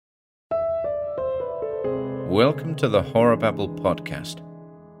Welcome to the Horror Babble podcast.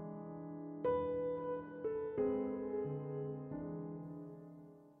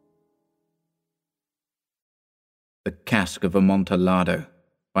 The Cask of Amontillado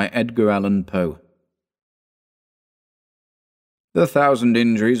by Edgar Allan Poe. The 1,000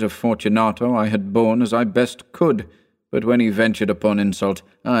 injuries of Fortunato I had borne as I best could, but when he ventured upon insult,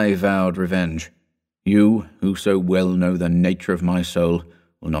 I vowed revenge. You, who so well know the nature of my soul,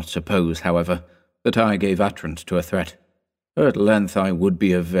 will not suppose, however, that I gave utterance to a threat. At length I would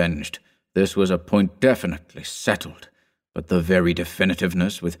be avenged. This was a point definitely settled, but the very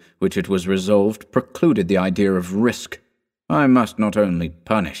definitiveness with which it was resolved precluded the idea of risk. I must not only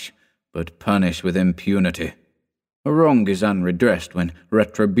punish, but punish with impunity. A wrong is unredressed when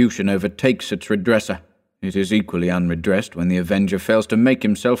retribution overtakes its redresser. It is equally unredressed when the avenger fails to make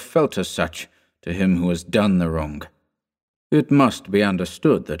himself felt as such to him who has done the wrong. It must be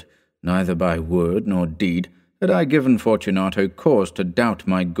understood that neither by word nor deed had I given Fortunato cause to doubt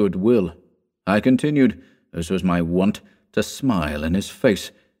my good will. I continued, as was my wont, to smile in his face,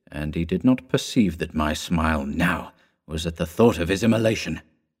 and he did not perceive that my smile now was at the thought of his immolation.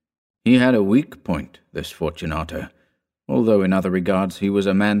 He had a weak point, this Fortunato, although in other regards he was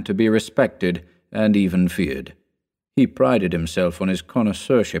a man to be respected and even feared. He prided himself on his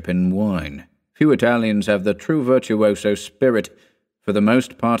connoisseurship in wine. Few Italians have the true virtuoso spirit. For the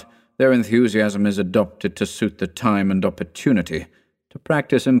most part, their enthusiasm is adopted to suit the time and opportunity, to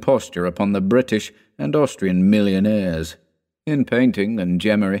practice imposture upon the British and Austrian millionaires. In painting and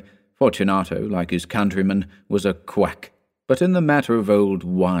gemmery, Fortunato, like his countrymen, was a quack, but in the matter of old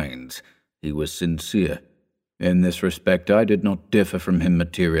wines, he was sincere. In this respect I did not differ from him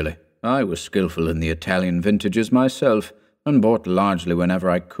materially. I was skilful in the Italian vintages myself, and bought largely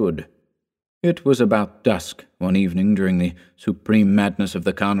whenever I could. It was about dusk, one evening during the supreme madness of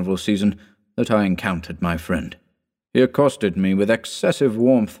the carnival season, that I encountered my friend. He accosted me with excessive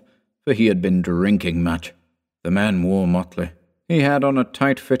warmth, for he had been drinking much. The man wore motley. He had on a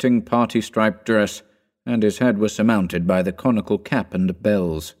tight-fitting party-striped dress, and his head was surmounted by the conical cap and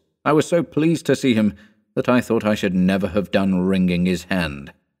bells. I was so pleased to see him that I thought I should never have done wringing his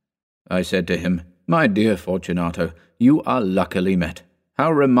hand. I said to him, "My dear Fortunato, you are luckily met.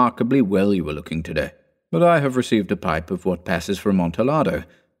 How remarkably well you are looking today. But I have received a pipe of what passes for Amontillado,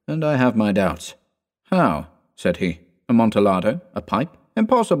 and I have my doubts." "How?" said he. "Amontillado? A pipe?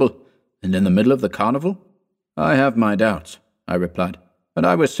 Impossible! And in the middle of the carnival?" "I have my doubts," I replied, "and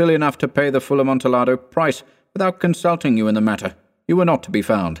I was silly enough to pay the full Amontillado price without consulting you in the matter. You were not to be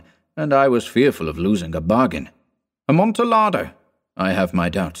found, and I was fearful of losing a bargain." "Amontillado!" "I have my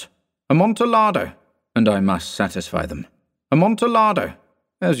doubts." "Amontillado!" "And I must satisfy them." "Amontillado!"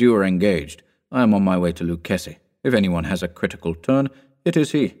 "As you are engaged, I am on my way to Lucchesi. If anyone has a critical turn, it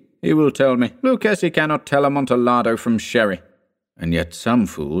is he. He will tell me, 'Lucchesi cannot tell Amontillado from sherry.' And yet some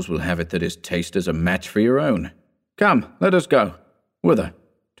fools will have it that his taste is a match for your own. Come, let us go." "Whither?"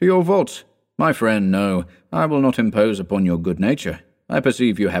 "To your vaults." "My friend, no. I will not impose upon your good nature. I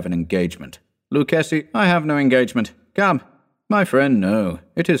perceive you have an engagement." "Lucchesi, I have no engagement. Come." "My friend, no.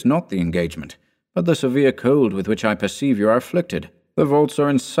 It is not the engagement, but the severe cold with which I perceive you are afflicted. The vaults are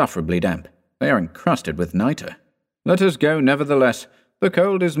insufferably damp. They are encrusted with nitre." "Let us go, nevertheless. The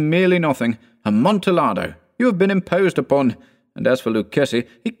cold is merely nothing. Amontillado! You have been imposed upon. And as for Lucchesi,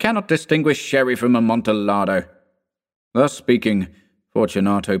 he cannot distinguish sherry from Amontillado." Thus speaking,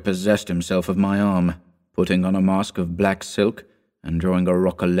 Fortunato possessed himself of my arm. Putting on a mask of black silk, and drawing a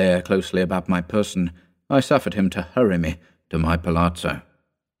roquelaire closely about my person, I suffered him to hurry me to my palazzo.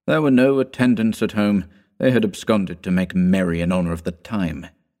 There were no attendants at home. They had absconded to make merry in honour of the time.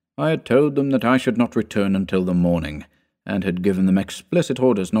 I had told them that I should not return until the morning, and had given them explicit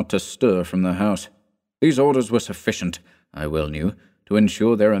orders not to stir from the house. These orders were sufficient, I well knew, to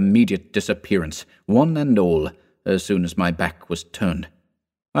ensure their immediate disappearance, one and all, as soon as my back was turned.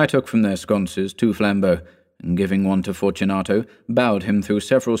 I took from their sconces 2 flambeaux, and giving one to Fortunato, bowed him through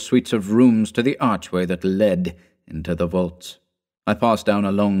several suites of rooms to the archway that led into the vaults. I passed down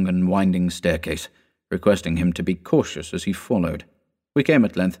a long and winding staircase, requesting him to be cautious as he followed. We came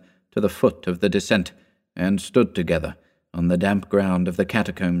at length to the foot of the descent, and stood together on the damp ground of the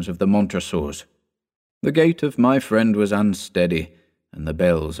catacombs of the Montresors. The gait of my friend was unsteady, and the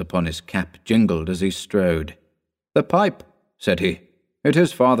bells upon his cap jingled as he strode. "The pipe," said he. "It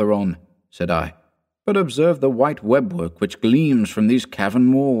is farther on," said I. "But observe the white webwork which gleams from these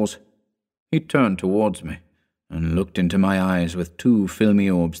cavern walls." He turned towards me, and looked into my eyes with 2 filmy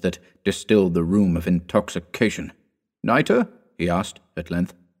orbs that distilled the rheum of intoxication. "Nitre?" he asked, at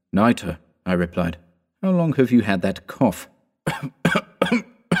length. "Nitre," I replied. "How long have you had that cough?"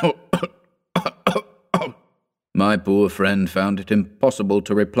 My poor friend found it impossible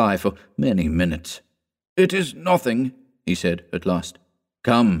to reply for many minutes. "It is nothing," he said at last.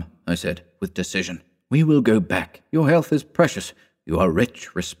 "Come," I said, with decision. "We will go back. Your health is precious. You are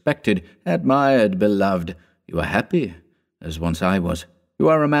rich, respected, admired, beloved. You are happy, as once I was. You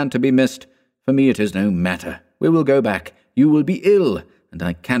are a man to be missed. For me it is no matter. We will go back. You will be ill, and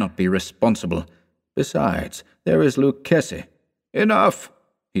I cannot be responsible. Besides, there is Lucchese." "Enough,"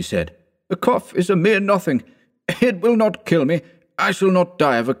 he said. "A cough is a mere nothing. It will not kill me. I shall not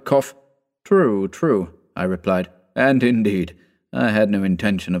die of a cough." "True, true," I replied. "And indeed, I had no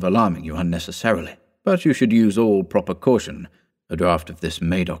intention of alarming you unnecessarily. But you should use all proper caution. A draught of this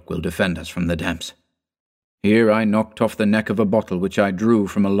Medoc will defend us from the damps." Here I knocked off the neck of a bottle which I drew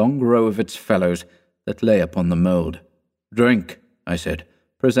from a long row of its fellows that lay upon the mould. "Drink," I said,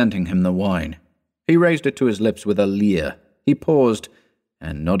 presenting him the wine. He raised it to his lips with a leer. He paused,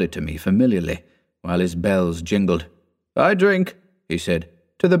 and nodded to me familiarly, while his bells jingled. "I drink," he said,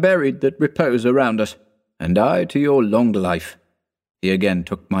 "to the buried that repose around us, and I to your long life." He again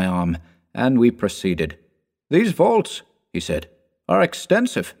took my arm, and we proceeded. "These vaults," he said, "are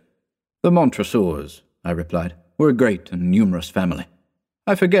extensive." "The Montresors," I replied, "were a great and numerous family.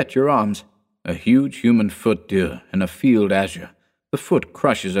 I forget your arms. A huge human foot d'oeil and a field azure. The foot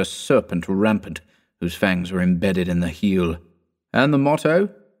crushes a serpent rampant, whose fangs are embedded in the heel. And the motto?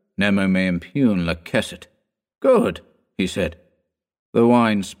 Nemo me impune lacessit." "Good," he said. The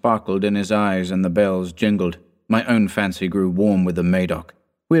wine sparkled in his eyes and the bells jingled. My own fancy grew warm with the Medoc.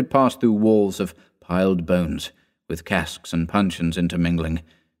 We had passed through walls of piled bones, with casks and puncheons intermingling,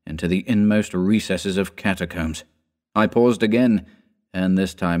 into the inmost recesses of catacombs. I paused again, and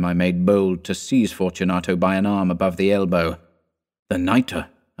this time I made bold to seize Fortunato by an arm above the elbow. "The nitre,"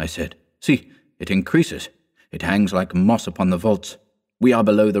 I said. "See, it increases. It hangs like moss upon the vaults. We are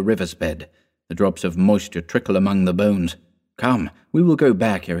below the river's bed. The drops of moisture trickle among the bones. Come, we will go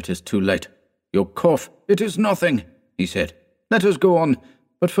back ere it is too late." "Your cough, it is nothing," he said. "Let us go on.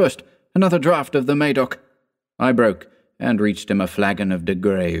 But first, another draught of the Medoc." I broke, and reached him a flagon of de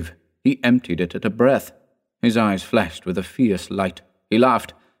Grave. He emptied it at a breath. His eyes flashed with a fierce light. He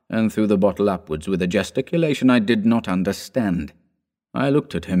laughed, and threw the bottle upwards with a gesticulation I did not understand. I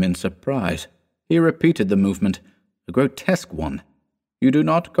looked at him in surprise. He repeated the movement, a grotesque one. "You do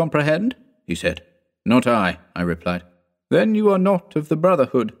not comprehend?" he said. "Not I," I replied. "Then you are not of the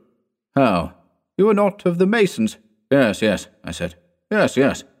Brotherhood." "How?" "You are not of the Masons." "Yes, yes," I said. "Yes,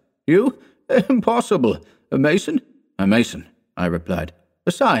 yes." "You? Impossible. A Mason?" "A Mason," I replied.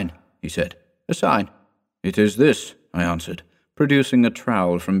 "A sign," he said. "A sign." "It is this," I answered, producing a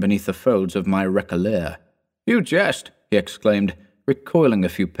trowel from beneath the folds of my recollet. "You jest," he exclaimed, recoiling a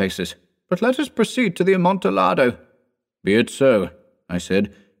few paces. "But let us proceed to the Amontillado." "Be it so," I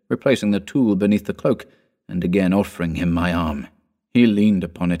said, replacing the tool beneath the cloak, and again offering him my arm. He leaned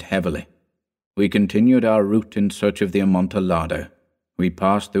upon it heavily. We continued our route in search of the Amontillado. We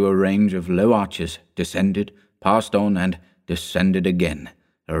passed through a range of low arches, descended, passed on, and descended again,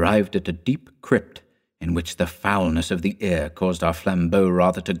 arrived at a deep crypt, in which the foulness of the air caused our flambeaux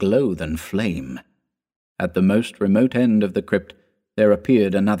rather to glow than flame. At the most remote end of the crypt there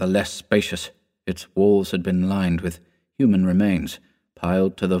appeared another less spacious. Its walls had been lined with human remains,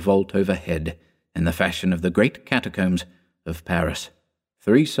 piled to the vault overhead, in the fashion of the great catacombs of Paris.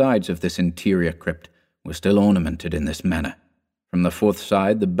 3 sides of this interior crypt were still ornamented in this manner. From the 4th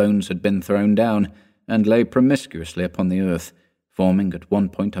side the bones had been thrown down, and lay promiscuously upon the earth, forming at one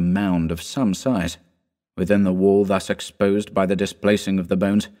point a mound of some size. Within the wall thus exposed by the displacing of the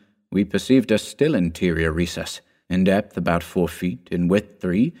bones, we perceived a still interior recess, in depth about 4 feet, in width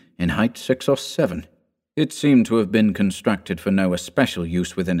 3, in height 6 or 7. It seemed to have been constructed for no especial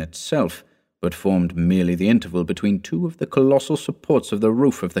use within itself, but formed merely the interval between 2 of the colossal supports of the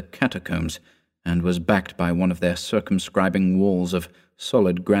roof of the catacombs, and was backed by one of their circumscribing walls of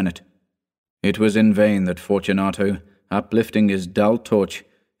solid granite. It was in vain that Fortunato, uplifting his dull torch,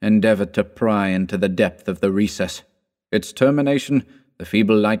 endeavoured to pry into the depth of the recess. Its termination the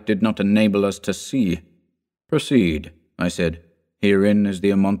feeble light did not enable us to see. "Proceed," I said. "Herein is the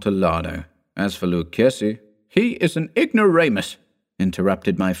Amontillado. As for Lucchese—" "He is an ignoramus,"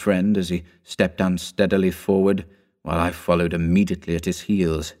 interrupted my friend as he stepped unsteadily forward, while I followed immediately at his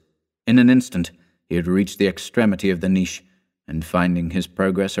heels. In an instant he had reached the extremity of the niche, and finding his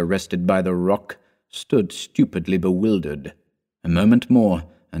progress arrested by the rock, stood stupidly bewildered. A moment more,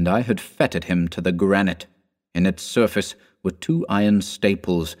 and I had fettered him to the granite. In its surface were 2 iron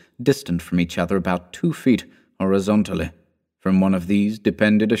staples, distant from each other about 2 feet horizontally. From one of these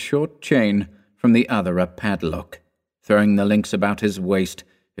depended a short chain, from the other a padlock. Throwing the links about his waist,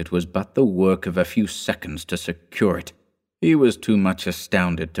 it was but the work of a few seconds to secure it. He was too much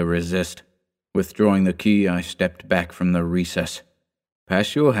astounded to resist. Withdrawing the key, I stepped back from the recess.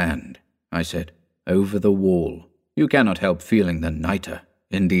 "Pass your hand," I said, "over the wall. You cannot help feeling the nitre.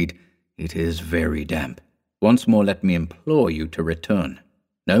 Indeed, it is very damp. Once more let me implore you to return.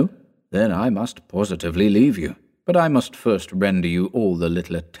 No? Then I must positively leave you. But I must first render you all the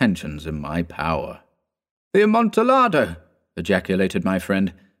little attentions in my power." "The Amontillado!" ejaculated my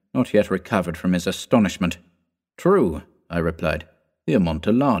friend, not yet recovered from his astonishment. "True," I replied, "the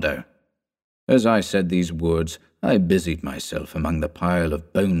Amontillado." As I said these words, I busied myself among the pile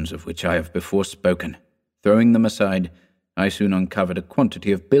of bones of which I have before spoken. Throwing them aside, I soon uncovered a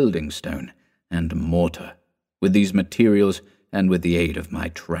quantity of building stone and mortar. With these materials, and with the aid of my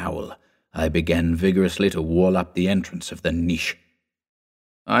trowel, I began vigorously to wall up the entrance of the niche.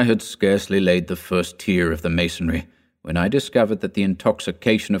 I had scarcely laid the first tier of the masonry when I discovered that the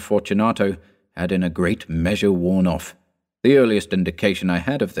intoxication of Fortunato had in a great measure worn off. The earliest indication I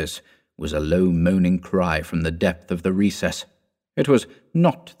had of this was a low moaning cry from the depth of the recess. It was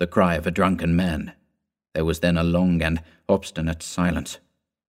not the cry of a drunken man. There was then a long and obstinate silence.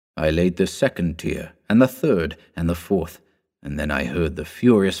 I laid the second tier, and the third, and the fourth, and then I heard the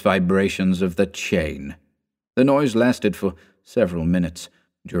furious vibrations of the chain. The noise lasted for several minutes,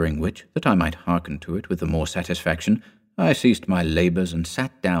 during which, that I might hearken to it with the more satisfaction, I ceased my labours and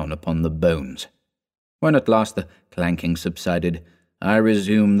sat down upon the bones. When at last the clanking subsided, I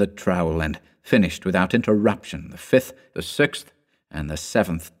resumed the trowel and finished without interruption the fifth, the sixth, and the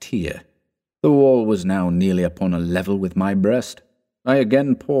seventh tier. The wall was now nearly upon a level with my breast. I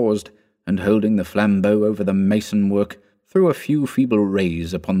again paused, and holding the flambeau over the mason work, threw a few feeble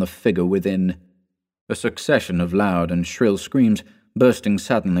rays upon the figure within. A succession of loud and shrill screams, bursting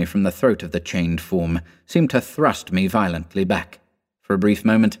suddenly from the throat of the chained form, seemed to thrust me violently back. For a brief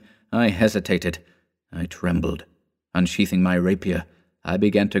moment, I hesitated. I trembled. Unsheathing my rapier, I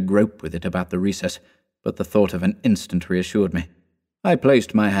began to grope with it about the recess, but the thought of an instant reassured me. I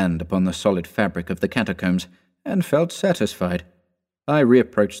placed my hand upon the solid fabric of the catacombs, and felt satisfied. I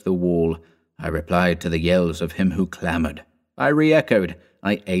reapproached the wall. I replied to the yells of him who clamoured. I re-echoed.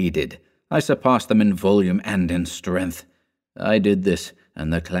 I aided. I surpassed them in volume and in strength. I did this,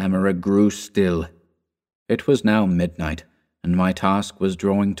 and the clamourer grew still. It was now midnight, and my task was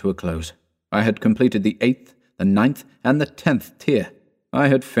drawing to a close. I had completed the 8th, the 9th, and the 10th tier. I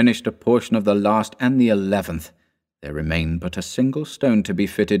had finished a portion of the last and the 11th. There remained but a single stone to be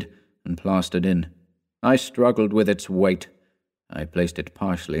fitted and plastered in. I struggled with its weight. I placed it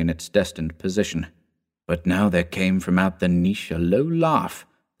partially in its destined position. But now there came from out the niche a low laugh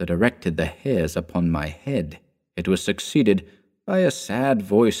that erected the hairs upon my head. It was succeeded by a sad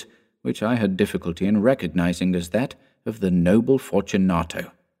voice which I had difficulty in recognizing as that of the noble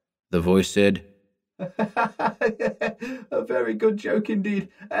Fortunato. The voice said, "A very good joke indeed,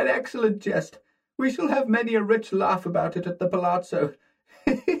 an excellent jest. We shall have many a rich laugh about it at the palazzo.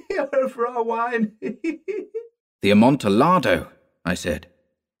 For our wine." "The Amontillado," I said.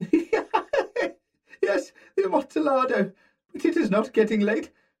 "Yes, the Amontillado. But it is not getting late.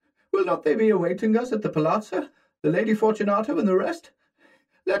 Will not they be awaiting us at the palazzo, the Lady Fortunato and the rest?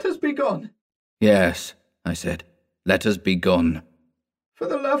 Let us be gone." "Yes," I said, "let us be gone." "For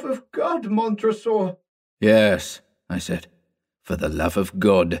the love of God, Montresor." "Yes," I said, "for the love of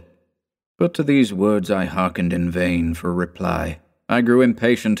God." But to these words I hearkened in vain for a reply. I grew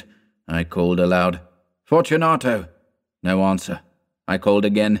impatient. I called aloud, "Fortunato!" No answer. I called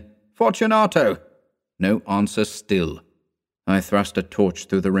again, "Fortunato!" No answer still. I thrust a torch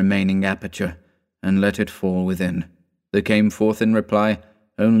through the remaining aperture, and let it fall within. There came forth in reply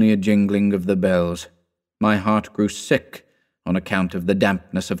only a jingling of the bells. My heart grew sick on account of the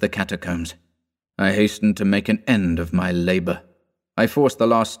dampness of the catacombs. I hastened to make an end of my labour. I forced the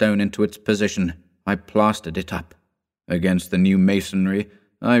last stone into its position. I plastered it up. Against the new masonry,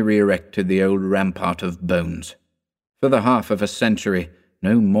 I re-erected the old rampart of bones. For the half of a century,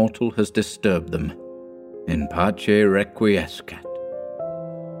 no mortal has disturbed them. In pace requiescat.